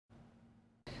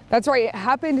That's right, it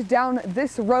happened down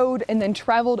this road and then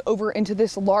traveled over into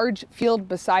this large field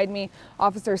beside me.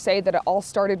 Officers say that it all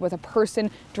started with a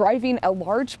person driving a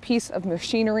large piece of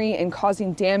machinery and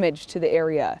causing damage to the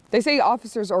area. They say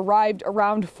officers arrived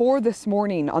around 4 this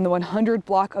morning on the 100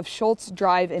 block of Schultz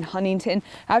Drive in Huntington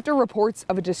after reports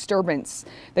of a disturbance.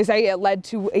 They say it led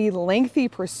to a lengthy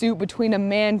pursuit between a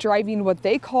man driving what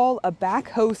they call a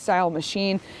backhoe style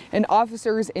machine and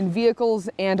officers in vehicles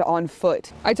and on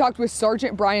foot. I talked with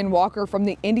Sergeant Brian Walker from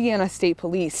the Indiana State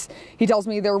Police. He tells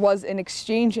me there was an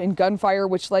exchange and gunfire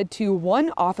which led to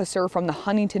one officer from the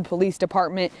Huntington Police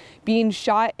Department being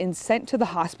shot and sent to the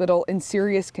hospital in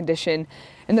serious condition,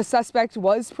 and the suspect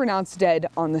was pronounced dead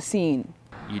on the scene.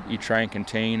 You try and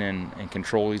contain and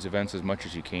control these events as much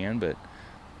as you can, but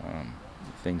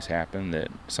things happen that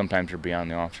sometimes are beyond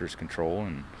the officer's control,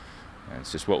 and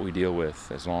it's just what we deal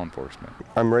with as law enforcement.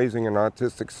 I'm raising an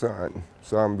autistic son,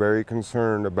 so I'm very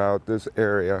concerned about this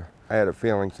area. I had a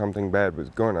feeling something bad was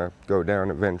going to go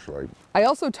down eventually. I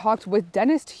also talked with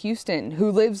Dennis Houston, who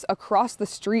lives across the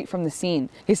street from the scene.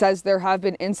 He says there have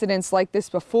been incidents like this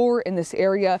before in this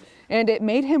area, and it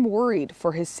made him worried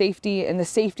for his safety and the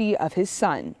safety of his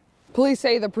son. Police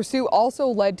say the pursuit also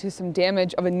led to some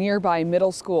damage of a nearby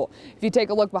middle school. If you take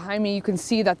a look behind me, you can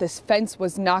see that this fence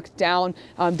was knocked down.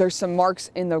 There's some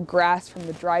marks in the grass from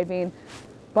the driving,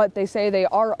 but they say they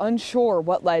are unsure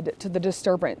what led to the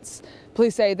disturbance.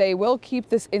 Police say they will keep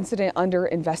this incident under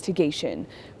investigation.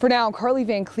 For now, Carly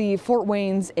Van Cleve, Fort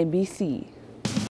Wayne's NBC.